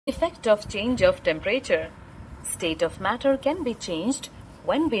Effect of change of temperature. State of matter can be changed.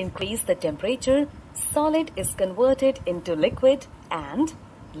 When we increase the temperature, solid is converted into liquid and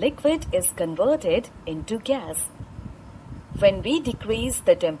liquid is converted into gas. When we decrease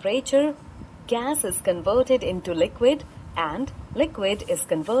the temperature, gas is converted into liquid and liquid is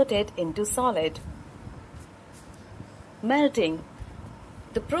converted into solid. Melting.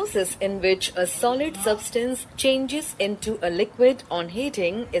 The process in which a solid substance changes into a liquid on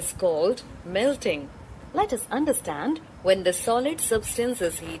heating is called melting. Let us understand, when the solid substance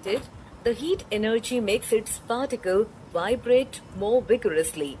is heated, the heat energy makes its particle vibrate more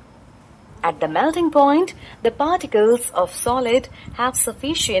vigorously. At the melting point, the particles of solid have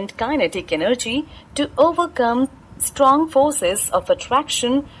sufficient kinetic energy to overcome strong forces of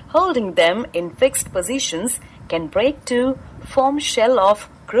attraction holding them in fixed positions, can break to form shell of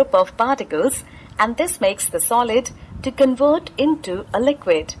group of particles, and this makes the solid to convert into a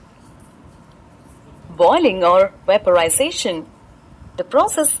liquid. Boiling or vaporization. The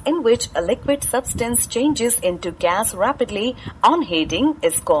process in which a liquid substance changes into gas rapidly on heating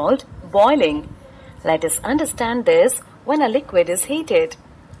is called boiling. Let us understand this when a liquid is heated.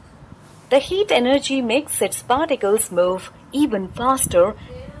 The heat energy makes its particles move even faster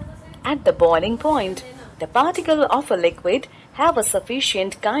at the boiling point. The particles of a liquid have a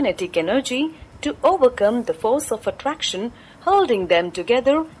sufficient kinetic energy to overcome the force of attraction holding them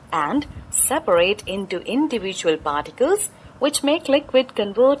together and separate into individual particles, which make liquid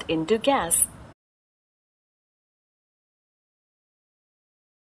convert into gas.